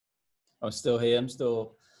I'm still here. I'm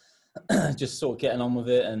still just sort of getting on with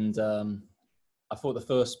it. And I thought the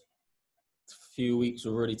first few weeks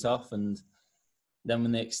were really tough. And then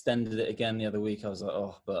when they extended it again the other week, I was like,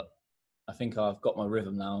 oh, but I think I've got my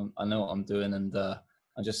rhythm now. I know what I'm doing. And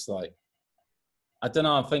I'm just like, I don't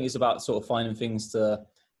know. I think it's about sort of finding things to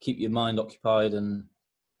keep your mind occupied. And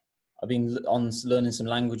I've been learning some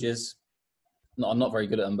languages. I'm not very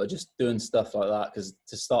good at them, but just doing stuff like that. Because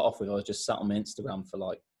to start off with, I was just sat on my Instagram for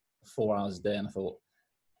like 4 hours a day. And I thought,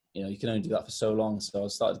 you know, you can only do that for so long. So I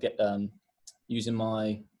started to get using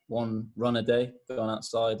my one run a day, going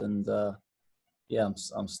outside. And yeah,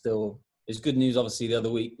 I'm still, it's good news, obviously, the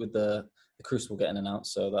other week with the Crucible getting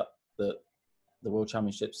announced. So that the World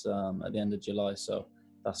Championships at the end of July. So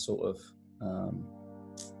that's sort of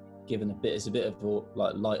given it's a bit of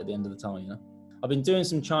like light at the end of the tunnel, you know. I've been doing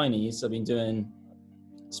some Chinese. I've been doing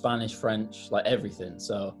Spanish, French, like everything.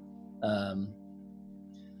 So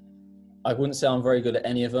I wouldn't say I'm very good at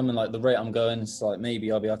any of them. And like the rate I'm going, it's like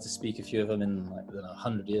maybe I'll be able to speak a few of them in like, I don't know,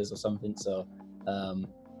 100 years or something. So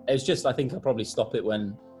it's just, I think I'll probably stop it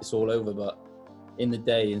when it's all over. But in the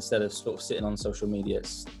day, instead of sort of sitting on social media,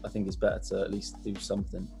 I think it's better to at least do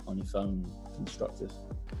something on your phone constructive.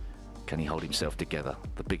 Can he hold himself together?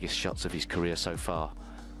 The biggest shots of his career so far.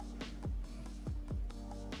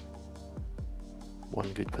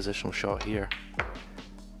 One good positional shot here.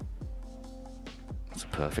 It's a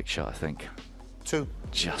perfect shot, I think. 2.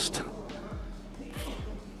 Just.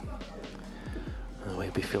 Oh,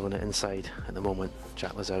 he'll be feeling it inside at the moment,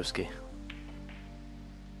 Jack Lisowski.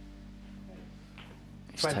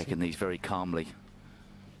 He's taken these very calmly.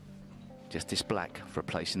 Just this black for a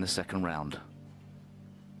place in the second round.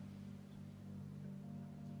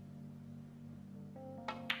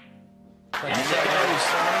 And there goes.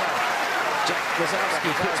 Jack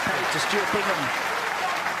Lisowski puts paid to Stuart Bingham.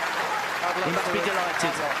 He must be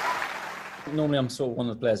delighted. Normally I'm sort of one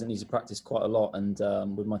of the players that needs to practice quite a lot, and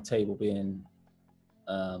with my table being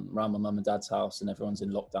around my mum and dad's house and everyone's in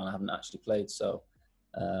lockdown, I haven't actually played. So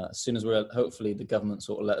as soon as hopefully the government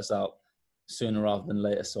sort of let us out sooner rather than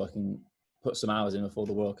later, so I can put some hours in before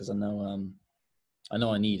the World, because I know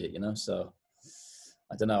I need it, you know. So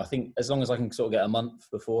I don't know. I think as long as I can sort of get a month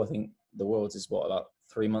before, I think the World is about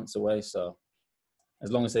 3 months away. So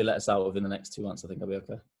as long as they let us out within the next 2 months, I think I'll be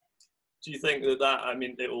okay. Do you think that I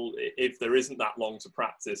mean, if there isn't that long to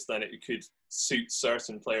practice, then it could suit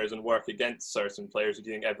certain players and work against certain players? Or do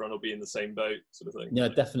you think everyone will be in the same boat, sort of thing? Yeah,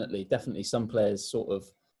 definitely. Some players sort of,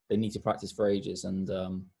 they need to practice for ages, and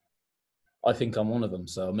I think I'm one of them.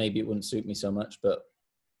 So maybe it wouldn't suit me so much, but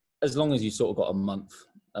as long as you sort of got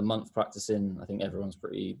a month practicing, I think everyone's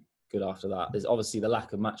pretty good after that. There's obviously the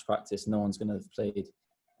lack of match practice. No one's going to have played.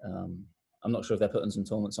 I'm not sure if they're putting some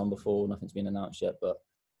tournaments on before. Nothing's been announced yet, but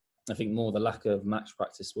I think more the lack of match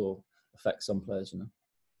practice will affect some players, you know.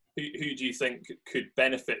 Who do you think could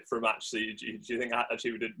benefit from actually? Do you think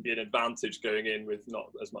actually would be an advantage going in with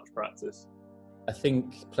not as much practice? I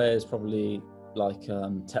think players probably like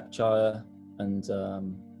Tepchire and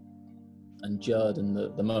Judd, and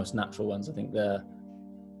the most natural ones. I think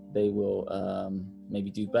they will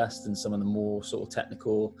maybe do best, and some of the more sort of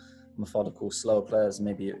technical, methodical, slower players,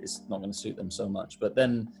 maybe it's not going to suit them so much. But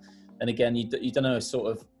then again, you don't know,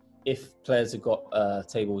 sort of, if players have got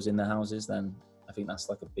tables in their houses, then I think that's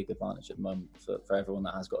like a big advantage at the moment for everyone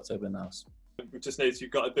that has got a table in the house. We just noticed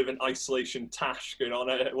you've got a bit of an isolation Tash going on.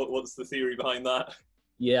 What's the theory behind that?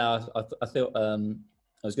 Yeah, I thought I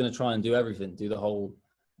was going to try and do everything, do the whole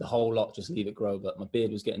lot, just leave it grow. But my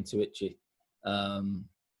beard was getting too itchy,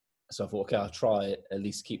 so I thought, okay, I'll try it, at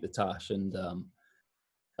least keep the Tash. And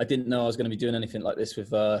I didn't know I was going to be doing anything like this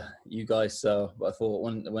with you guys. So, but I thought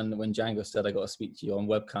when Django said I got to speak to you on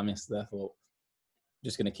webcam yesterday, I thought I'm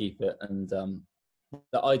just going to keep it. And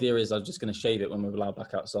the idea is I'm just going to shave it when we're allowed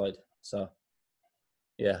back outside. So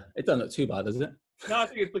yeah, it doesn't look too bad, does it? No, I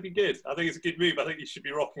think it's looking good. I think it's a good move. I think you should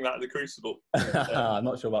be rocking that at the Crucible. I'm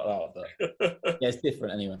not sure about that, but yeah, it's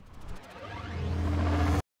different anyway.